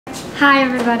Hi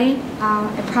everybody.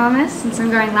 I promise, since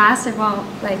I'm going last, I won't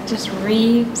just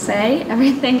re-say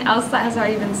everything else that has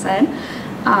already been said.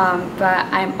 But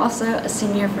I'm also a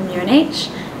senior from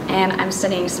UNH, and I'm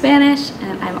studying Spanish,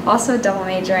 and I'm also a double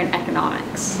major in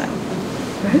economics.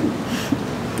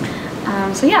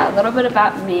 So yeah, a little bit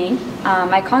about me.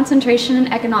 My concentration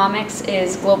in economics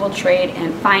is global trade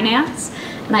and finance,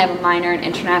 and I have a minor in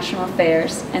international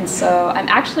affairs. And so I'm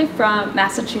actually from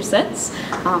Massachusetts.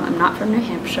 I'm not from New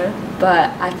Hampshire, but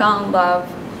I fell in love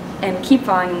and keep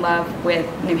falling in love with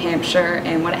New Hampshire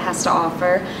and what it has to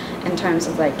offer in terms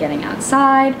of getting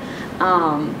outside.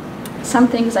 Some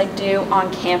things I do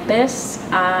on campus: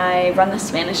 I run the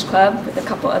Spanish club with a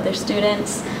couple other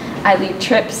students. I lead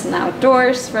trips in the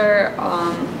outdoors for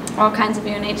all kinds of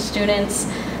UNH students.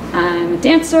 I'm a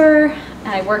dancer, and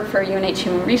I work for UNH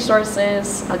Human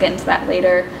Resources. I'll get into that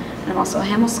later. And I'm also a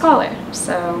Hamel Scholar.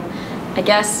 So I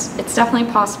guess it's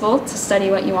definitely possible to study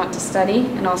what you want to study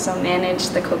and also manage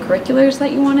the co-curriculars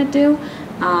that you want to do.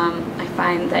 I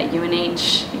find that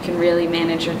UNH, you can really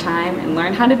manage your time and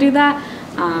learn how to do that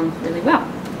really well.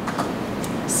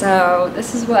 So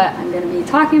this is what I'm going to be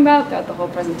talking about throughout the whole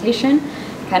presentation.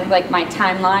 Kind of like my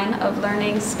timeline of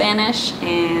learning Spanish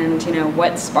and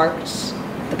what sparked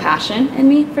the passion in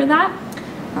me for that,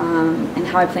 and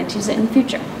how I plan to use it in the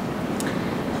future.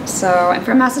 So I'm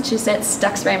from Massachusetts,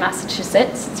 Duxbury,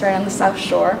 Massachusetts. It's right on the South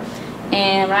Shore.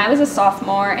 And when I was a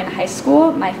sophomore in high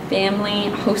school, my family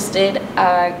hosted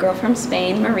a girl from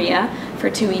Spain, Maria, for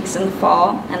 2 weeks in the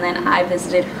fall, and then I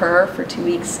visited her for 2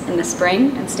 weeks in the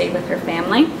spring and stayed with her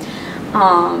family.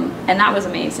 And that was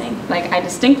amazing. I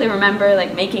distinctly remember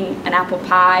making an apple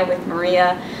pie with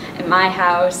Maria in my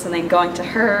house, and then going to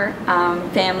her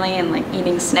family and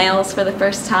eating snails for the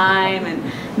first time and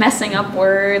messing up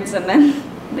words, and then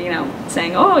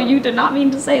saying, "Oh, you did not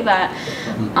mean to say that."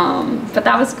 But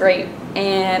that was great.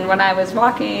 And when I was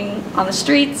walking on the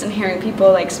streets and hearing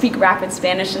people speak rapid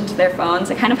Spanish into their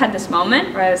phones, I kind of had this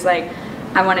moment where I was like,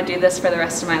 I want to do this for the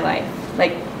rest of my life.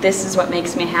 This is what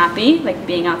makes me happy,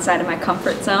 being outside of my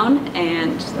comfort zone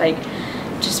and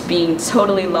just being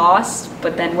totally lost,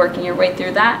 but then working your way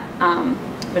through that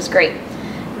was great.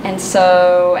 And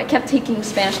so I kept taking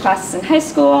Spanish classes in high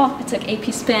school. I took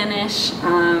AP Spanish.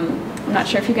 I'm not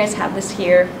sure if you guys have this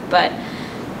here, but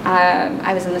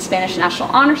I was in the Spanish National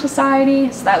Honor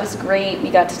Society, so that was great. We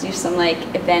got to do some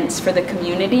events for the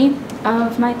community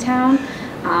of my town.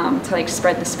 To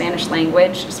spread the Spanish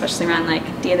language, especially around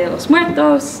Dia de los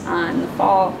Muertos in the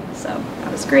fall, so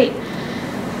that was great.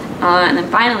 And then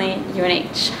finally,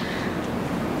 UNH.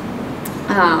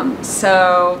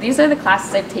 So these are the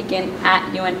classes I've taken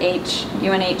at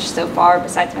UNH so far,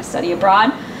 besides my study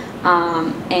abroad.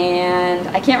 And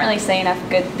I can't really say enough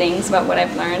good things about what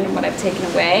I've learned and what I've taken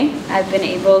away. I've been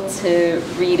able to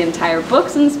read entire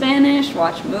books in Spanish,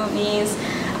 watch movies.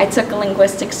 I took a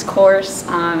linguistics course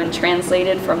and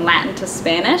translated from Latin to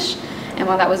Spanish, and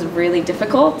while that was really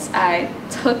difficult, I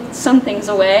took some things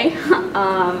away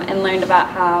and learned about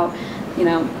how,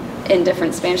 in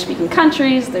different Spanish-speaking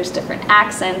countries, there's different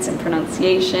accents and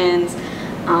pronunciations.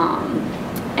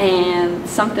 And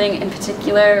something in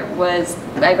particular was,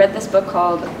 I read this book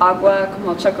called Agua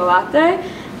como Chocolate,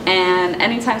 and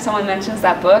anytime someone mentions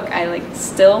that book, I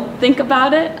still think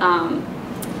about it,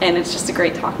 and it's just a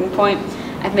great talking point.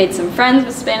 I've made some friends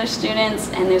with Spanish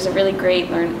students, and there's a really great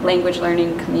language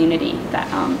learning community that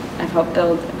I've helped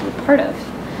build and be part of.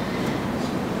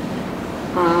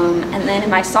 And then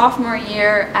in my sophomore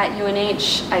year at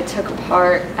UNH, I took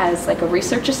part as a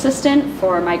research assistant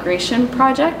for a migration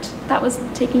project that was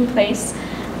taking place.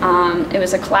 It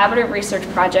was a collaborative research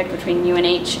project between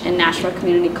UNH and National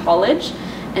Community College,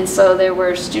 and so there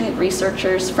were student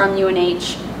researchers from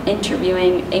UNH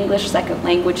interviewing English second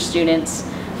language students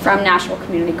from National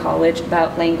Community College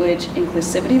about language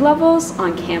inclusivity levels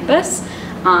on campus.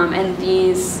 And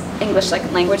these English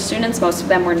second language students, most of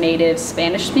them were native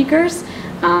Spanish speakers.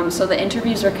 So the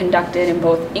interviews were conducted in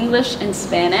both English and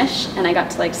Spanish, and I got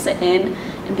to sit in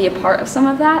and be a part of some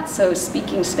of that. So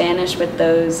speaking Spanish with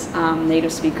those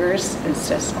native speakers is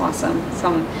just awesome.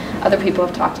 Some other people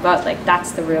have talked about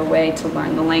that's the real way to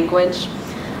learn the language.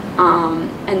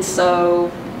 And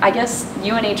so I guess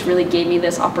UNH really gave me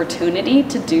this opportunity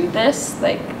to do this,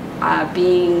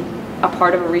 being a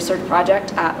part of a research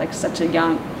project at such a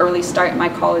young, early start in my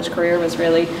college career was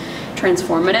really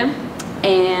transformative.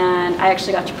 And I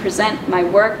actually got to present my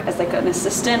work as an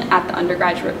assistant at the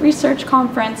undergraduate research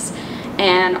conference,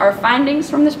 and our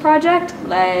findings from this project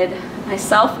led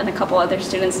myself and a couple other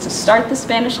students to start the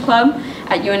Spanish club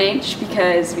at UNH,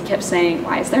 because we kept saying,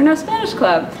 why is there no Spanish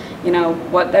club? you know,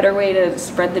 what better way to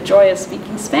spread the joy of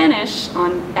speaking Spanish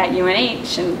at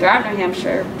UNH and throughout New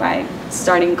Hampshire by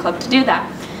starting a club to do that.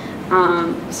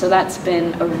 So that's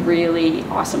been a really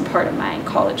awesome part of my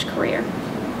college career.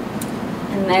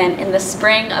 And then in the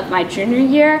spring of my junior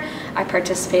year, I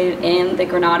participated in the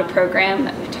Granada program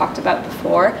that we talked about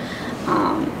before.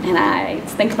 And I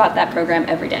think about that program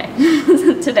every day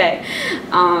today.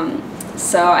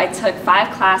 So I took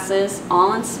 5 classes,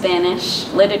 all in Spanish: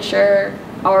 literature,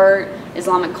 art,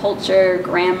 Islamic culture,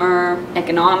 grammar,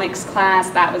 economics class.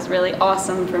 That was really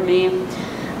awesome for me.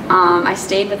 I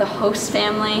stayed with a host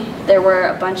family. There were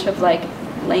a bunch of like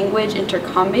language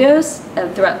intercambios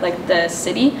throughout like the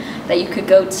city that you could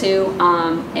go to,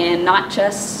 and not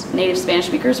just native Spanish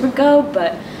speakers would go,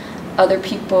 but other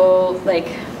people. Like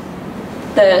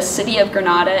the city of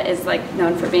Granada is like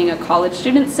known for being a college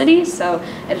student city, so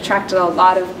it attracted a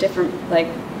lot of different like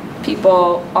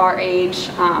people our age,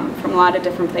 from a lot of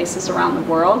different places around the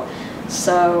world.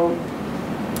 So,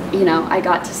 you know, I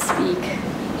got to speak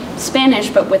Spanish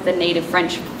but with a native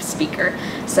French speaker.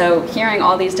 So hearing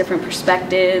all these different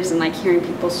perspectives and like hearing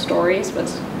people's stories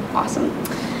was awesome.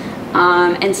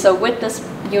 And so with this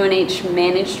UNH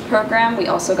managed program, we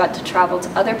also got to travel to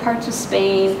other parts of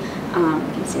Spain.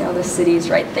 You can see all the cities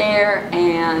right there,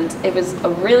 and it was a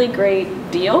really great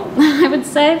deal, I would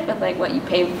say, with like what you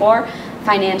paid for.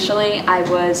 Financially, I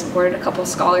was awarded a couple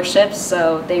scholarships,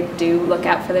 so they do look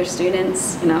out for their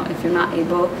students, you know, if you're not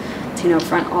able to, you know,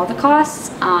 front all the costs.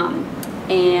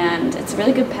 And it's a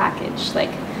really good package,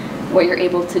 like what you're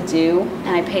able to do, and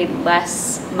I paid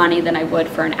less money than I would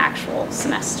for an actual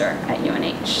semester at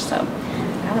UNH, so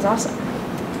that was awesome.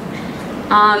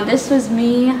 This was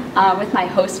me with my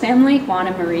host family, Juan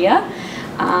and Maria.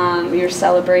 We were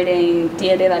celebrating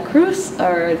Dia de la Cruz,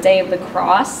 or Day of the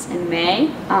Cross, in May,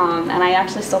 and I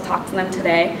actually still talk to them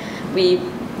today. We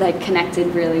like connected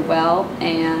really well,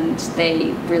 and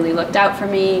they really looked out for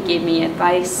me, gave me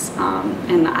advice,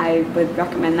 and I would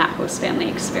recommend that host family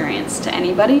experience to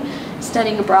anybody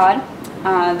studying abroad.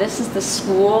 This is the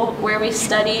school where we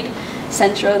studied,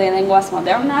 Centro de Lenguas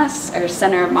Modernas, or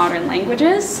Center of Modern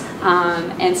Languages,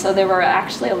 and so there were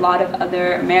actually a lot of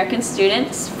other American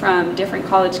students from different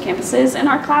college campuses in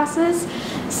our classes.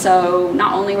 So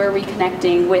not only were we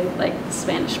connecting with like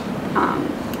Spanish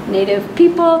native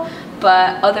people,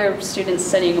 but other students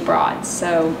studying abroad,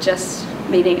 so just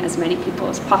meeting as many people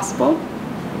as possible.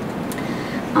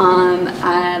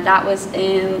 That was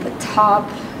in the top,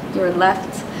 your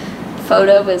left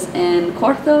photo was in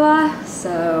Cordoba,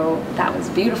 so that was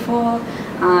beautiful.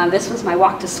 This was my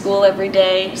walk to school every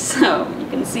day, so you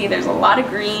can see there's a lot of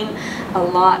green, a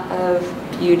lot of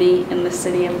beauty in the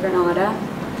city of Granada.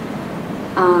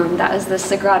 That was the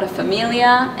Sagrada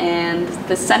Familia, and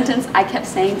the sentence I kept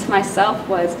saying to myself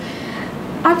was,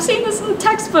 I've seen this in the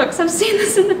textbooks, I've seen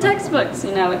this in the textbooks.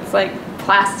 You know, it's like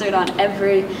plastered on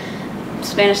every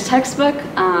Spanish textbook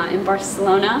in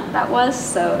Barcelona, that was,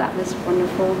 so that was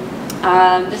wonderful.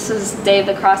 This is Day of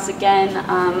the Cross again.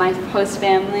 My host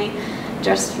family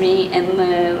dressed me in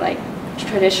the like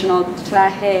traditional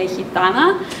traje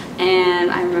gitana,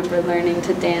 and I remember learning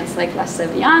to dance like las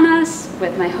sevillanas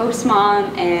with my host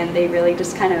mom, and they really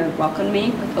just kind of welcomed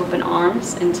me with open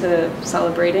arms into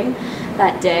celebrating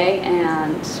that day,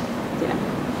 and you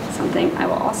know, something I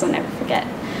will also never forget.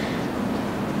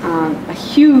 A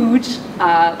huge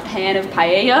pan of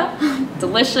paella,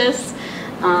 delicious.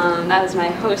 That was my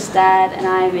host dad and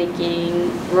I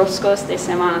making roscos de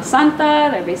Semana Santa.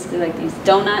 They're basically like these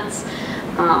donuts.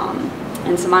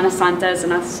 And Semana Santa is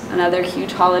another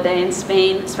huge holiday in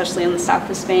Spain, especially in the south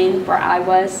of Spain where I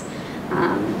was.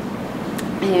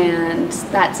 And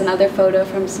that's another photo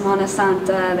from Semana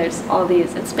Santa. There's all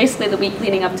these, it's basically the week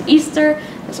leading up to Easter.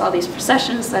 There's all these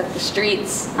processions at the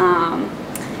streets.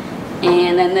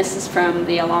 And then this is from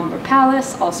the Alhambra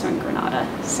Palace, also in Granada.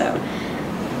 So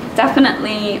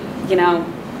definitely, you know,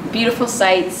 beautiful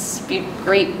sights,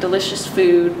 great, delicious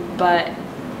food, but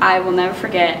I will never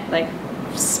forget, like,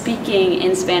 speaking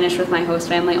in Spanish with my host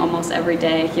family almost every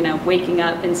day, you know, waking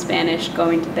up in Spanish,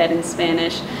 going to bed in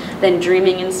Spanish, then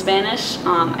dreaming in Spanish.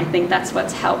 I think that's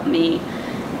what's helped me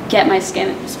get my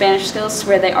Spanish skills to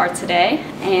where they are today.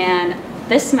 And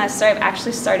this semester I've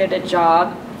actually started a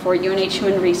job for UNH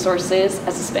Human Resources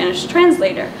as a Spanish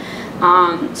translator.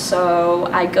 So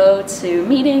I go to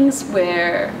meetings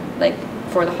where, like,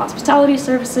 for the hospitality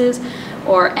services,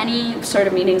 or any sort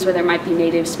of meetings where there might be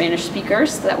native Spanish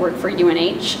speakers that work for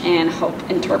UNH and help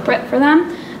interpret for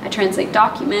them. I translate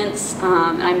documents,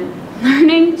 and I'm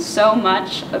learning so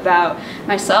much about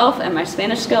myself and my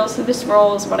Spanish skills through this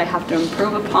role, what I have to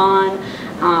improve upon,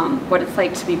 what it's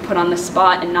like to be put on the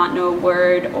spot and not know a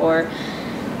word, or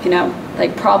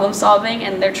like problem solving,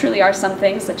 and there truly are some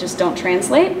things that just don't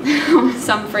translate,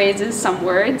 some phrases, some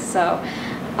words, so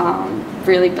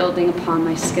really building upon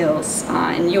my skills,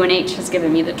 and UNH has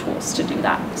given me the tools to do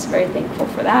that, so very thankful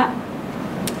for that.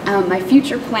 My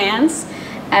future plans,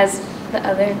 as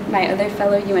my other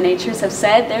fellow UNHers have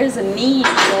said, there's a need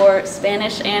for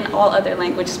Spanish and all other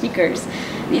language speakers.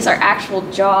 These are actual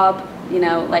job,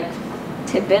 like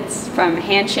tidbits from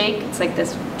Handshake. It's like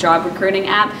this job recruiting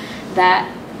app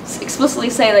that explicitly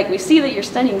say, like, we see that you're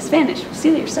studying Spanish. We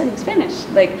see that you're studying Spanish.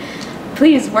 Like,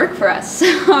 please work for us.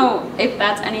 So if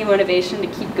that's any motivation to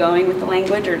keep going with the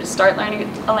language or to start learning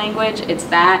a language, it's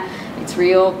that. It's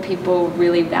real. People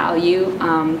really value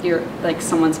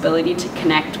someone's ability to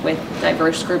connect with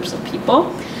diverse groups of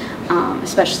people,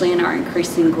 especially in our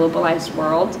increasing globalized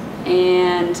world.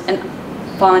 And an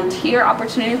volunteer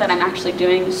opportunity that I'm actually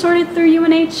doing sorted through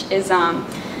UNH is I'm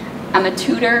a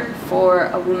tutor for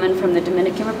a woman from the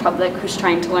Dominican Republic who's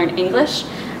trying to learn English.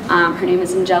 Her name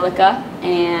is Angelica,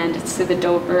 and it's through the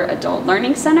Dover Adult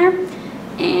Learning Center.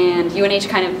 And UNH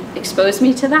kind of exposed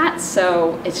me to that,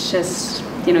 so it's just,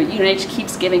 UNH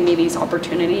keeps giving me these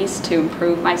opportunities to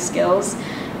improve my skills,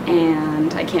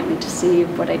 and I can't wait to see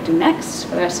what I do next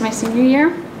for the rest of my senior year.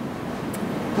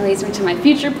 That leads me to my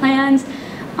future plans.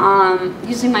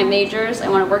 Using my majors, I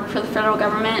want to work for the federal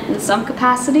government in some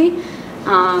capacity.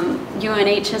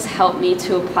 UNH has helped me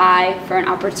to apply for an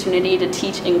opportunity to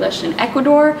teach English in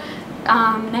Ecuador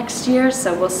next year,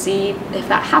 so we'll see if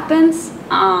that happens.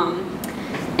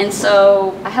 And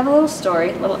so I have a little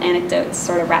story, a little anecdote to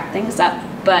sort of wrap things up.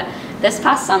 But this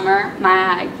past summer,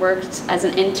 I worked as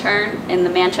an intern in the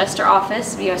Manchester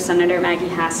office of U.S. Senator Maggie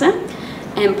Hassan.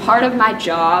 And part of my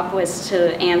job was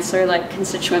to answer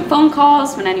constituent phone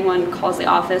calls when anyone calls the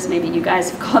office. Maybe you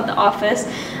guys have called the office,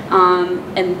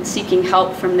 and seeking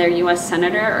help from their U.S.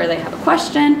 senator, or they have a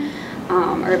question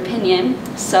or opinion.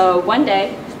 So one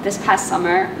day, this past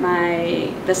summer,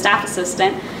 the staff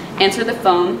assistant answered the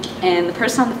phone, and the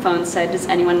person on the phone said, "Does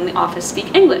anyone in the office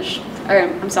speak English?" Or,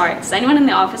 I'm sorry, "Does anyone in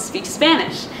the office speak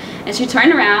Spanish?" And she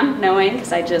turned around, knowing,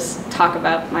 because I just talk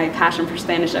about my passion for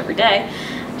Spanish every day,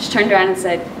 she turned around and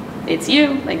said, "It's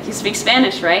you, you speak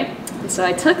Spanish, right?" And so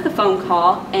I took the phone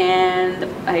call, and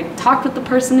I talked with the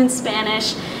person in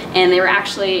Spanish, and they were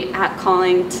actually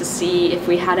calling to see if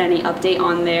we had any update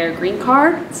on their green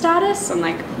card status and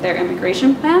their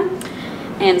immigration plan.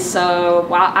 And so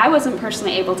while I wasn't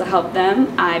personally able to help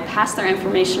them, I passed their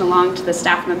information along to the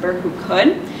staff member who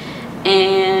could.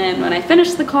 And when I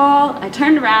finished the call, I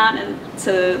turned around and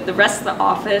to the rest of the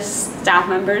office staff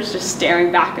members just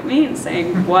staring back at me and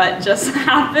saying, "What just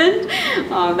happened?"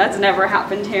 That's never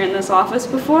happened here in this office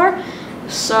before.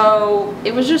 So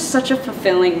it was just such a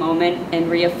fulfilling moment and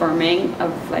reaffirming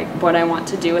of what I want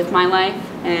to do with my life.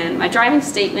 And my driving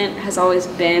statement has always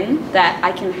been that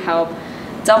I can help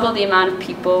double the amount of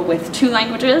people with 2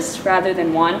 languages rather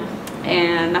than 1,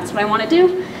 and that's what I want to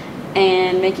do.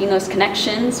 And making those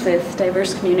connections with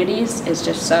diverse communities is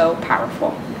just so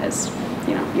powerful, as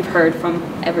you've heard from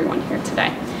everyone here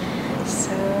today.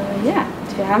 So yeah,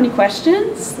 if you have any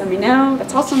questions, let me know.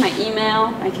 That's also my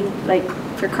email. I can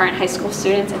for current high school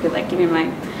students, I could give you my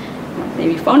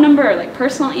maybe phone number or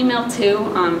personal email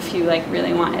too, if you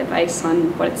really want advice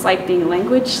on what it's like being a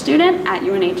language student at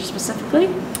UNH specifically.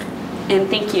 And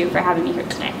thank you for having me here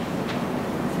today.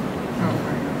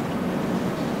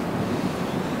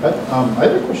 I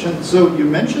have a question. So you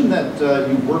mentioned that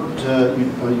you worked,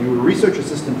 you were a research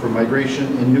assistant for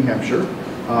migration in New Hampshire,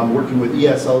 working with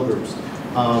ESL groups.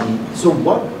 So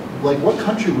what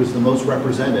country was the most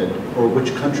represented, or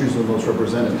which countries were the most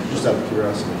represented, just out of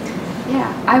curiosity?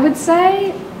 Yeah, I would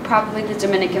say probably the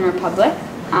Dominican Republic,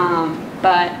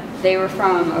 but they were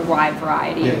from a wide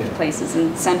variety of places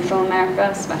in Central America,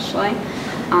 especially.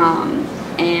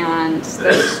 And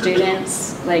those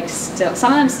students,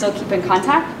 some of them still keep in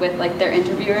contact with their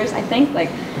interviewers. I think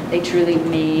they truly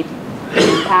made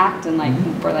an impact, and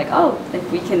we're oh,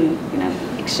 if we can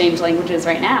exchange languages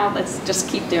right now, let's just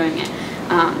keep doing it.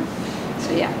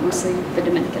 So yeah, mostly the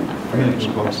Dominican.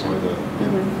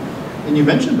 And you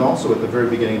mentioned also at the very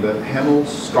beginning the Hamel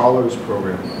Scholars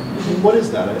Program. What is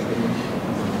that?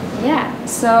 Yeah,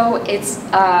 so it's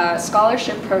a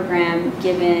scholarship program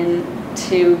given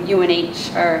to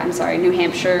UNH, or I'm sorry, New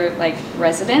Hampshire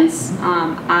residents.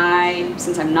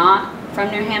 Since I'm not from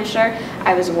New Hampshire,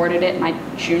 I was awarded it my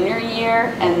junior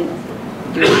year, and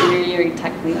your junior year you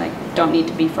technically don't need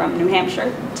to be from New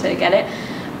Hampshire to get it.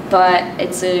 But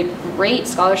it's a great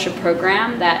scholarship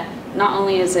program that not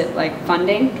only is it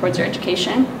funding towards your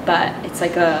education, but it's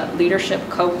a leadership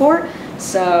cohort.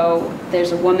 So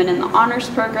there's a woman in the honors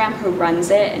program who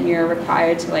runs it, and you're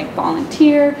required to like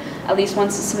volunteer at least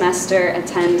once a semester,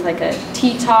 attend like a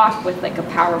tea talk with like a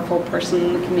powerful person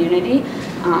in the community.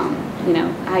 You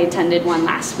know, I attended one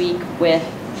last week with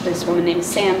this woman named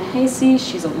Sam Hasey.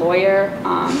 She's a lawyer,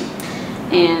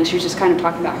 and she was just kind of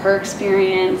talking about her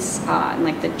experience and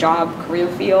like the job career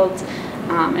field.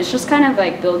 It's just kind of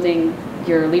like building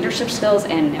your leadership skills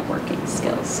and networking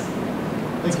skills.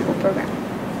 It's a cool program.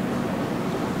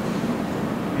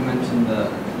 You mentioned the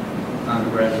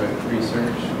undergraduate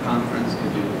research conference.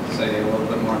 Could you say a little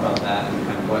bit more about that and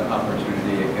kind of what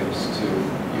opportunity it gives to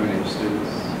UNH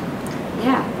students?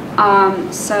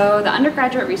 Yeah. So the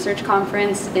undergraduate research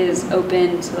conference is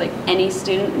open to like any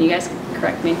student, and you guys can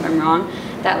correct me if I'm wrong,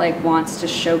 that like wants to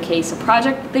showcase a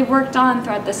project that they've worked on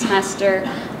throughout the semester.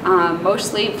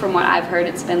 Mostly from what I've heard,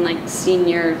 it's been like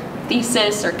senior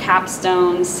thesis or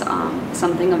capstones,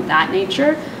 something of that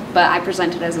nature. But I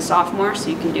presented as a sophomore, so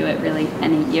you can do it really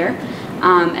any year.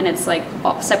 And it's like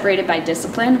separated by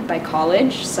discipline, by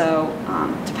college, so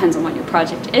depends on what your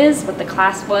project is, what the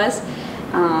class was.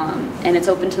 And it's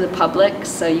open to the public,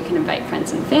 so you can invite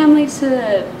friends and family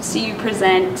to see you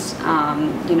present.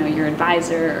 You know, your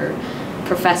advisor or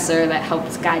professor that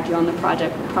helps guide you on the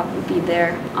project will probably be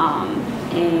there.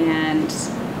 And,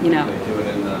 you know. Do they do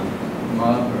it in the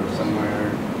MUB or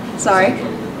somewhere? Sorry?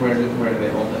 Where do they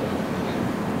hold it?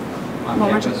 On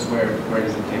campus? Where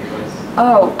does it take place?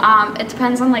 Oh, it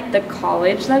depends on like the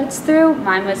college that it's through.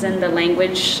 Mine was in the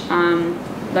language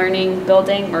learning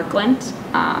building, Merkland,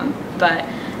 but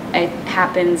it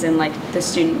happens in like the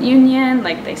student union.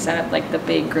 Like they set up like the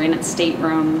big granite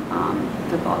stateroom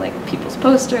with all like people's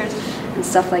posters and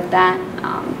stuff like that.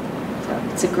 So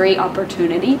it's a great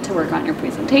opportunity to work on your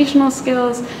presentational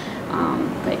skills,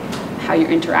 like how you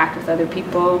interact with other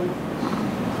people.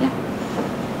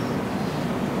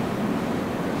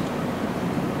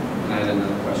 I had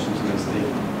another question. So is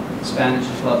the Spanish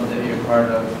club that you're part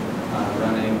of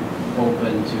running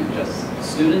open to just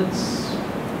students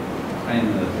in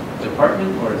the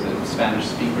department, or is it Spanish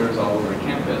speakers all over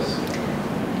campus?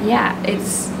 Yeah,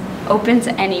 it's open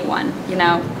to anyone. You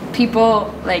know,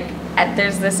 people like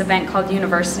there's this event called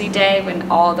University Day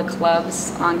when all the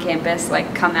clubs on campus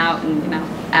like come out and, you know,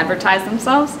 advertise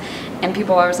themselves. And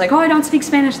people are always like, oh, I don't speak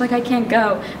Spanish, like I can't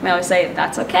go. And I always say,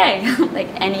 that's okay. Like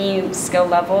any skill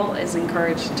level is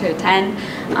encouraged to attend.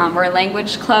 We're a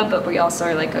language club, but we also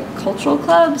are like a cultural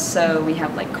club. So we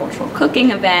have like cultural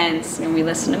cooking events, and we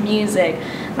listen to music.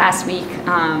 Last week,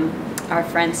 our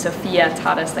friend Sophia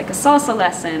taught us like a salsa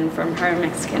lesson from her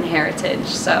Mexican heritage.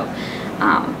 So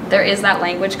there is that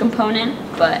language component,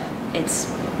 but it's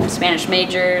Spanish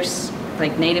majors,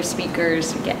 like native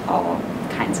speakers, we get all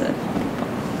kinds of